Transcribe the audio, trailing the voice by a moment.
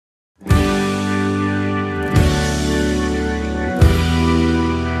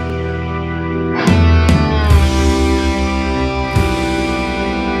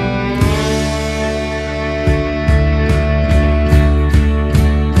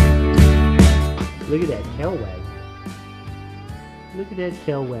Look at that tail wagging. Look at that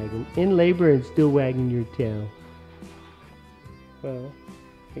tail wagging. In labor and still wagging your tail. Well,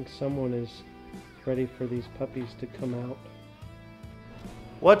 I think someone is ready for these puppies to come out.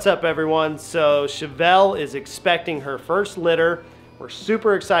 What's up, everyone? So Chevelle is expecting her first litter. We're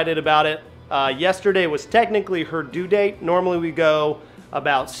super excited about it. Yesterday was technically her due date. Normally we go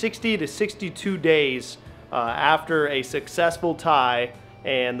about 60 to 62 days after a successful tie,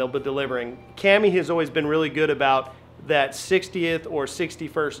 and they'll be delivering. Cammie has always been really good about that 60th or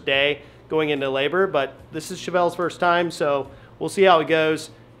 61st day going into labor, but this is Chevelle's first time, so we'll see how it goes.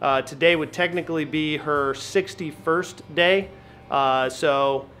 Today would technically be her 61st day.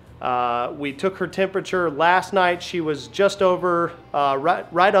 We took her temperature last night. She was just over,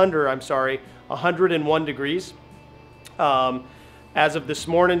 right under, 101 degrees. As of this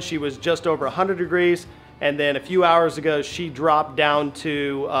morning, she was just over 100 degrees. And then a few hours ago, she dropped down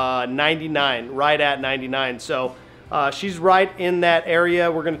to 99, right at 99. So she's right in that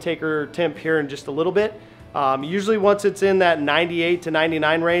area. We're gonna take her temp here in just a little bit. Usually once it's in that 98 to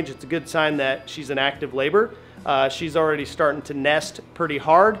 99 range, it's a good sign that she's in active labor. She's already starting to nest pretty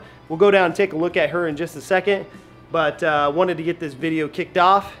hard. We'll go down and take a look at her in just a second, but wanted to get this video kicked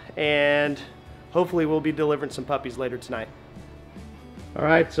off, and hopefully we'll be delivering some puppies later tonight. All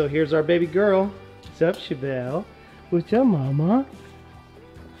right, so here's our baby girl. What's up, Chevelle? What's up, Mama?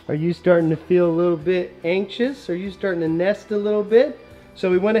 Are you starting to feel a little bit anxious? Are you starting to nest a little bit? So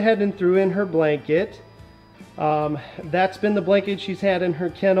we went ahead and threw in her blanket. That's been the blanket she's had in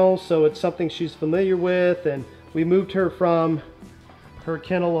her kennel, so it's something she's familiar with, and we moved her from her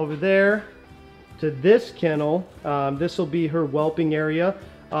kennel over there to this kennel. This will be her whelping area.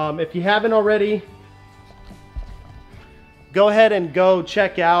 If you haven't already, go ahead and go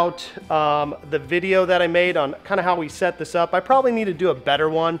check out the video that I made on kind of how we set this up. I probably need to do a better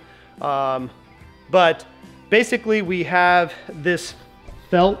one, but basically we have this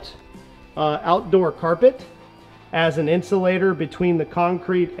felt outdoor carpet as an insulator between the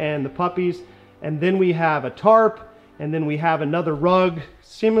concrete and the puppies, and then we have a tarp, and then we have another rug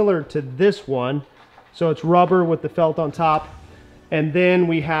similar to this one, so it's rubber with the felt on top, and then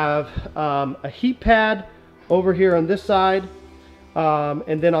we have a heat pad over here on this side,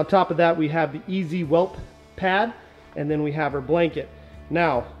 and then on top of that we have the easy whelp pad, and then we have her blanket.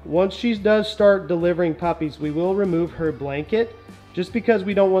 Now once she does start delivering puppies, we will remove her blanket just because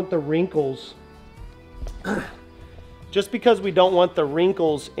we don't want the wrinkles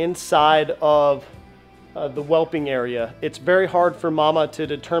inside of the whelping area. It's very hard for mama to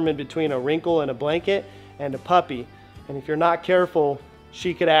determine between a wrinkle in a blanket and a puppy, and if you're not careful,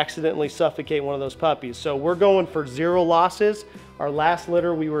 she could accidentally suffocate one of those puppies. So we're going for 0 losses. Our last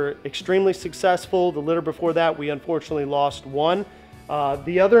litter we were extremely successful. The litter before that we unfortunately lost 1.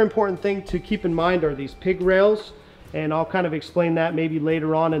 The other important thing to keep in mind are these pig rails, and I'll kind of explain that maybe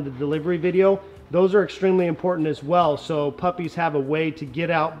later on in the delivery video. Those are extremely important as well, so puppies have a way to get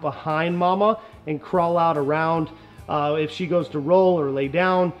out behind mama and crawl out around. If she goes to roll or lay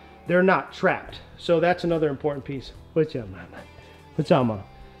down, they're not trapped. So that's another important piece. What's up, mama? What's up, mama?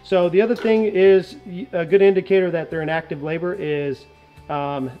 So the other thing is, a good indicator that they're in active labor is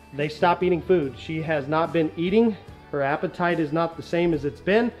they stop eating food. She has not been eating. Her appetite is not the same as it's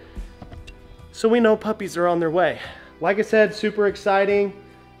been. So we know puppies are on their way. Like I said, super exciting.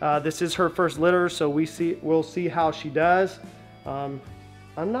 This is her first litter, so we'll see how she does. I'm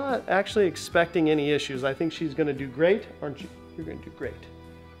not actually expecting any issues. I think she's gonna do great, aren't you? You're gonna do great.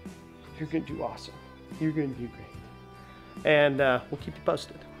 You're gonna do awesome. You're gonna do great. And we'll keep you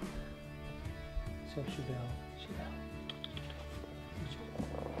posted. So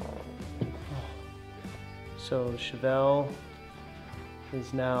So Chevelle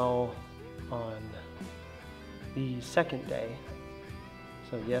is now on the 2nd day.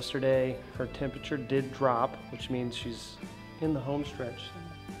 So yesterday her temperature did drop, which means she's in the home stretch,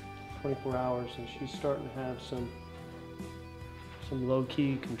 24 hours, and she's starting to have some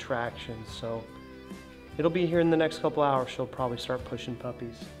low-key contractions. So it'll be here in the next couple hours. She'll probably start pushing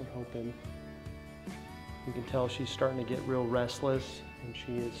puppies, we're hoping. You can tell she's starting to get real restless, and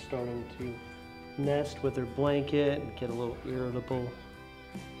she is starting to nest with her blanket and get a little irritable.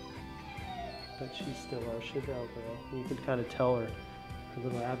 But she's still our Chevelle girl. You can kind of tell her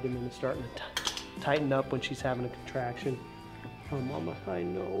little abdomen is starting to tighten up when she's having a contraction. Oh, mama, I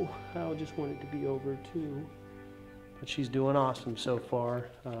know. I just want it to be over too. But she's doing awesome so far.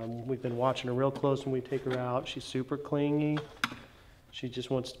 We've been watching her real close when we take her out. She's super clingy. She just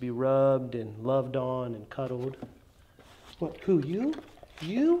wants to be rubbed and loved on and cuddled. What, who, you?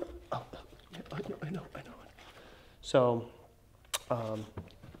 You? Oh, I know. So,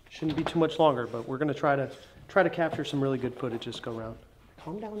 Shouldn't be too much longer, but we're gonna try to capture some really good footage this go round.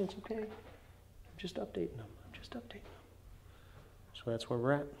 Calm down, it's okay. I'm just updating them. So that's where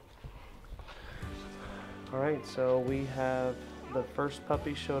we're at. All right, so we have the first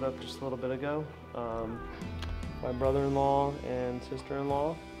puppy showed up just a little bit ago. My brother-in-law and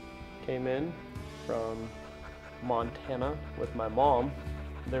sister-in-law came in from Montana with my mom.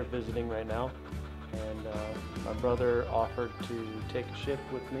 They're visiting right now, and my brother offered to take a shift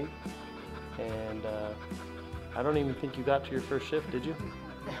with me, and I don't even think you got to your first shift, did you?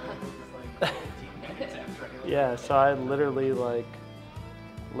 Yeah, so I literally like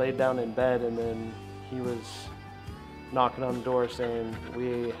laid down in bed, and then he was knocking on the door saying,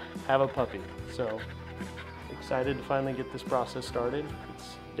 we have a puppy. So excited to finally get this process started.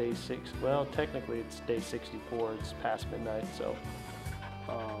 It's day 6, well, technically it's day 64, it's past midnight, so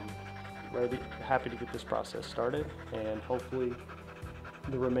happy to get this process started, and hopefully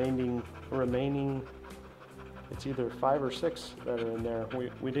the remaining it's either 5 or 6 that are in there.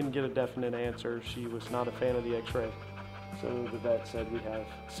 We didn't get a definite answer. She was not a fan of the x-ray, so the vet said we have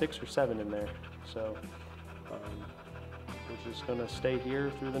 6 or 7 in there. So we're just gonna stay here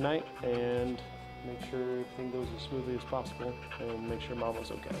through the night and make sure everything goes as smoothly as possible and make sure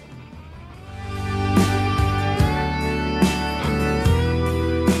Mama's okay.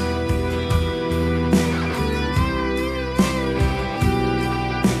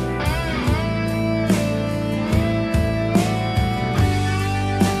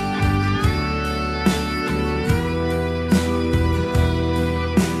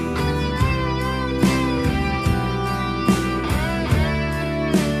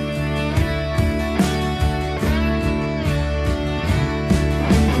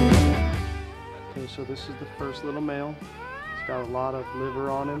 So this is the first little male. He's got a lot of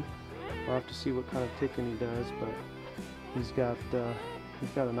liver on him. We'll have to see what kind of ticking he does, but he's got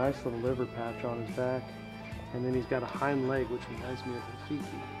a nice little liver patch on his back, and then he's got a hind leg which reminds me of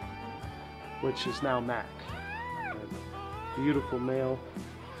Rafiki, which is now Mac. Beautiful male.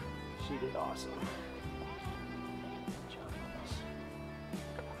 She did awesome.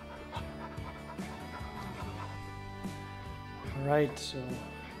 All right, so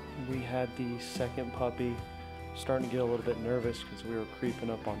we had the second puppy. Starting to get a little bit nervous because we were creeping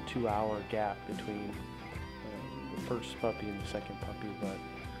up on 2-hour gap between the first puppy and the second puppy, but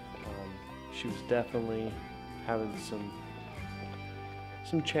she was definitely having some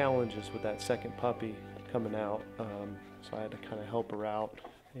challenges with that second puppy coming out, so I had to kind of help her out,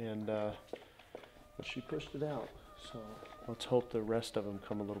 and but she pushed it out. So let's hope the rest of them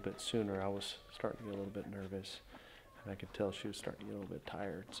come a little bit sooner. I was starting to get a little bit nervous, and I could tell she was starting to get a little bit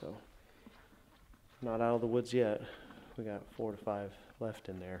tired. So not out of the woods yet. We got 4 to 5 left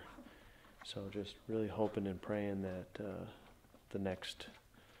in there. So just really hoping and praying that the next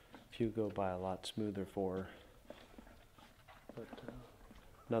few go by a lot smoother for her. But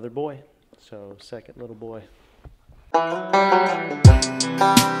another boy. So second little boy.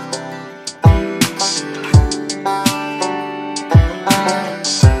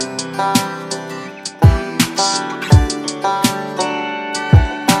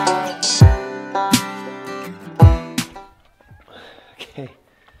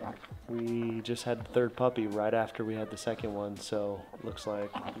 We just had the third puppy right after we had the second one, so looks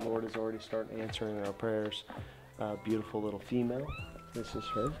like the Lord is already starting answering our prayers. Beautiful little female. This is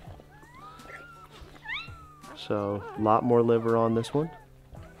her. So a lot more liver on this one.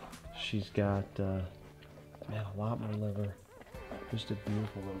 She's got man, a lot more liver. Just a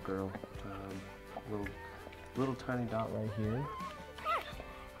beautiful little girl. Little tiny dot right here.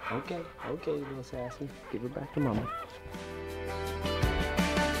 Okay, little sassy. Give her back to Mama.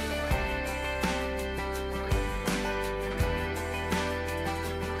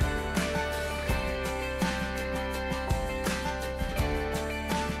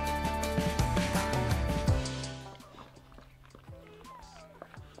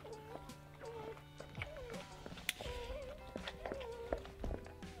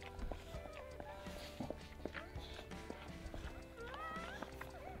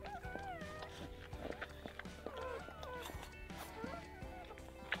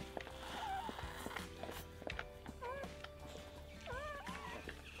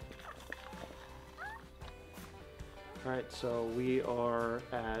 Alright, so we are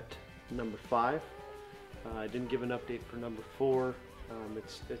at number 5. I didn't give an update for number 4.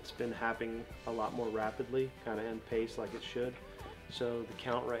 It's been happening a lot more rapidly, kind of in pace like it should. So the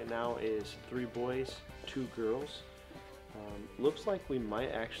count right now is 3 boys, 2 girls. Looks like we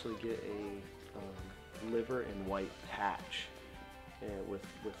might actually get a liver and white patch with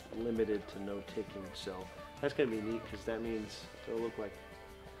limited to no ticking. So that's going to be neat because that means it'll look like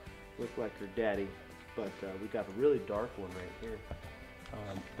look like her daddy, but we got a really dark one right here.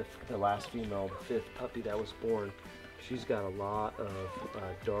 The last female, the fifth puppy that was born, she's got a lot of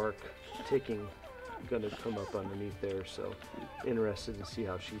dark ticking gonna come up underneath there, so interested to see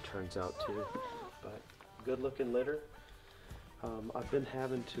how she turns out too. But good looking litter. I've been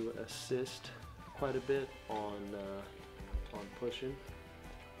having to assist quite a bit on pushing.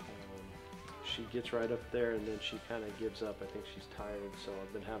 She gets right up there and then she kind of gives up. I think she's tired, so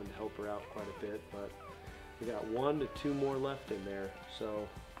I've been having to help her out quite a bit, but we got 1 to 2 more left in there, so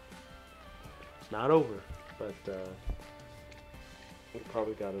it's not over, but we've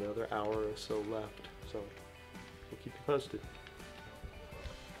probably got another hour or so left, so we'll keep you posted.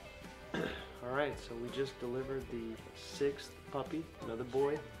 All right, so we just delivered the 6th puppy, another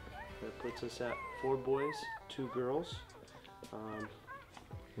boy. That puts us at 4 boys, 2 girls.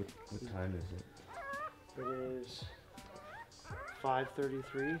 What time is it? It is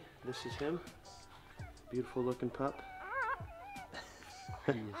 5:33. This is him. Beautiful looking pup.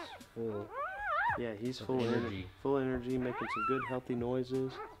 He is full. Yeah, he's full of energy. Full energy, making some good healthy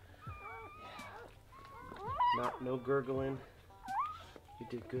noises. Yeah. No gurgling. You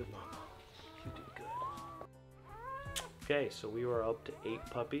did good, Mama. You did good. Okay, so we were up to 8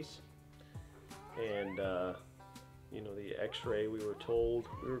 puppies, and you know, the x-ray, we were told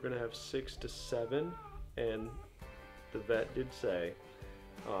we were gonna have 6 to 7, and the vet did say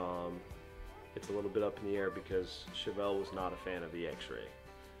it's a little bit up in the air because Chevelle was not a fan of the x-ray.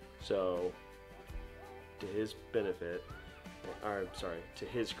 So to his benefit, or I'm sorry, to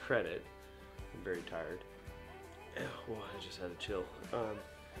his credit, I'm very tired. Well, I just had a chill.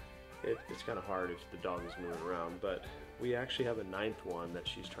 It's kind of hard if the dog is moving around, but we actually have a 9th one that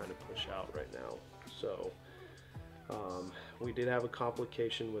she's trying to push out right now. So we did have a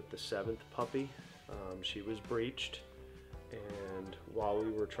complication with the 7th puppy. She was breached, and while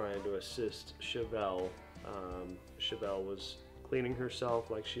we were trying to assist Chevelle, Chevelle was cleaning herself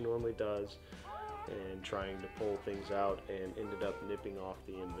like she normally does and trying to pull things out, and ended up nipping off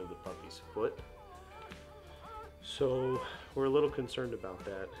the end of the puppy's foot. So we're a little concerned about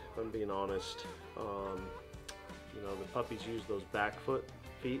that, if I'm being honest. You know, the puppies use those back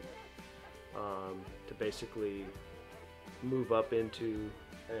feet to basically move up into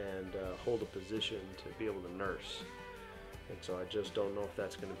and hold a position to be able to nurse. And so I just don't know if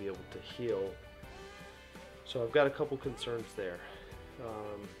that's going to be able to heal. So I've got a couple concerns there.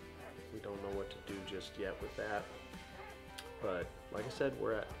 We don't know what to do just yet with that. But like I said,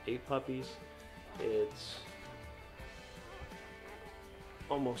 we're at 8 puppies. It's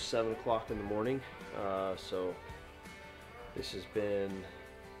almost 7 o'clock in the morning. So this has been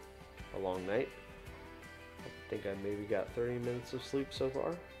a long night. I think I maybe got 30 minutes of sleep so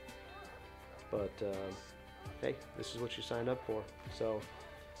far. But hey, this is what you signed up for. So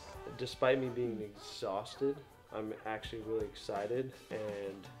despite me being exhausted, I'm actually really excited,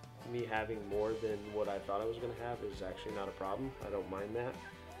 and me having more than what I thought I was going to have is actually not a problem. I don't mind that.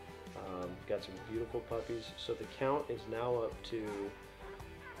 Got some beautiful puppies. So the count is now up to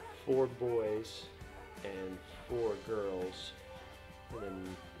 4 boys and 4 girls. And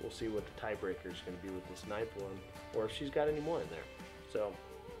then we'll see what the tiebreaker is going to be with this 9th one, or if she's got any more in there. So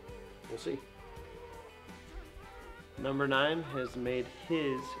we'll see. Number 9 has made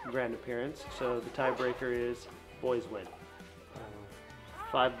his grand appearance, so the tiebreaker is boys win.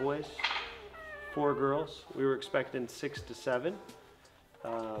 5 boys, 4 girls. We were expecting 6 to 7.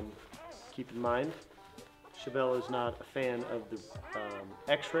 Keep in mind, Chevelle is not a fan of the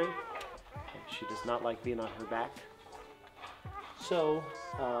x-ray. She does not like being on her back. So,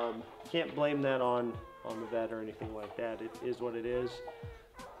 can't blame that on the vet or anything like that. It is what it is.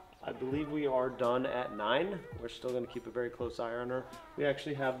 I believe we are done at 9. We're still going to keep a very close eye on her. We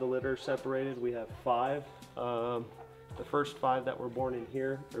actually have the litter separated. We have 5. The first 5 that were born in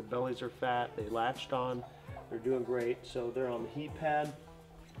here, their bellies are fat. They latched on. They're doing great. So they're on the heat pad.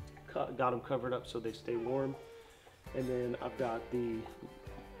 Got them covered up so they stay warm. And then I've got the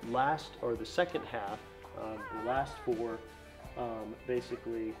last, or the second half, the last 4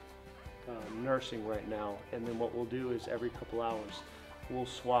 basically nursing right now. And then what we'll do is every couple hours we'll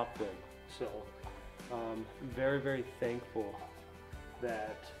swap them. So very, very thankful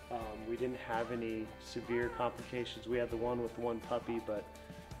that we didn't have any severe complications. We had the one with 1 puppy, but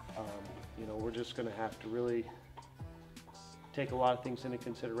you know, we're just gonna have to really take a lot of things into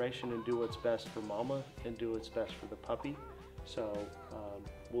consideration and do what's best for mama and do what's best for the puppy. So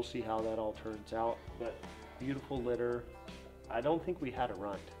we'll see how that all turns out. But beautiful litter. I don't think we had a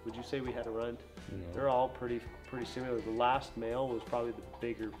runt. Would you say we had a runt? No. They're all pretty similar. The last male was probably the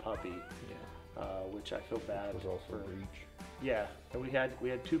bigger puppy, which I feel bad was also for. breech. Yeah, and we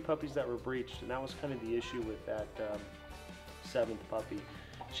had 2 puppies that were breached, and that was kind of the issue with that 7th puppy.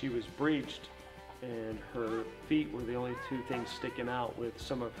 She was breached, and her feet were the only 2 things sticking out with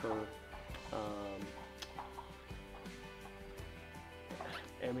some of her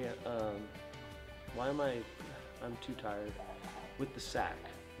I'm too tired, with the sack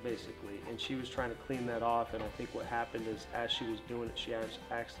basically, and she was trying to clean that off, and I think what happened is as she was doing it, she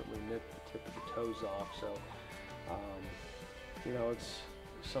accidentally nipped the tip of the toes off. So you know, it's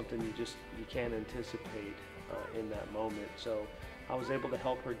something you can't anticipate in that moment. So I was able to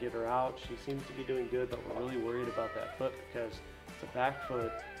help her get her out. She seems to be doing good, but we're really worried about that foot because it's a back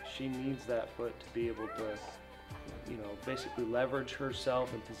foot. She needs that foot to be able to, you know, basically leverage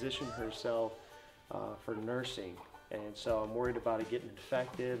herself and position herself for nursing. And so I'm worried about it getting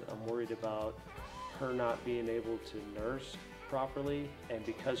infected. I'm worried about her not being able to nurse properly. And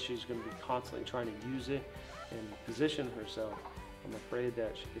because she's going to be constantly trying to use it and position herself, I'm afraid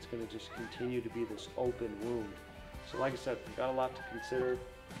that it's going to just continue to be this open wound. So like I said, we've got a lot to consider.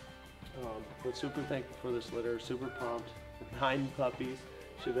 But super thankful for this litter, super pumped. 9 puppies,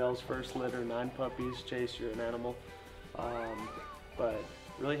 Chevelle's first litter, 9 puppies. Chase, you're an animal. But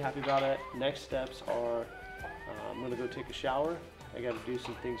really happy about it. Next steps are I'm going to go take a shower. I got to do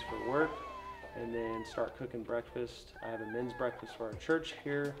some things for work and then start cooking breakfast. I have a men's breakfast for our church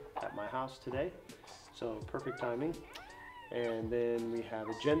here at my house today, so perfect timing. And then we have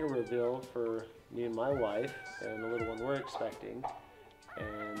a gender reveal for me and my wife and the little one we're expecting.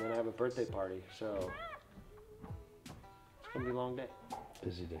 And then I have a birthday party, so it's going to be a long day.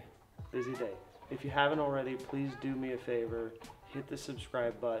 Busy day. Busy day. If you haven't already, please do me a favor, hit the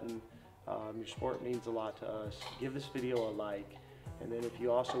subscribe button. Your support means a lot to us. Give this video a like. And then if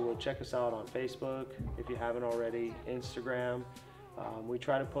you also will check us out on Facebook, if you haven't already, Instagram. We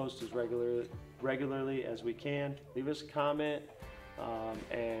try to post as regularly as we can. Leave us a comment,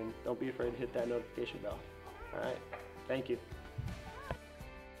 and don't be afraid to hit that notification bell. All right, thank you.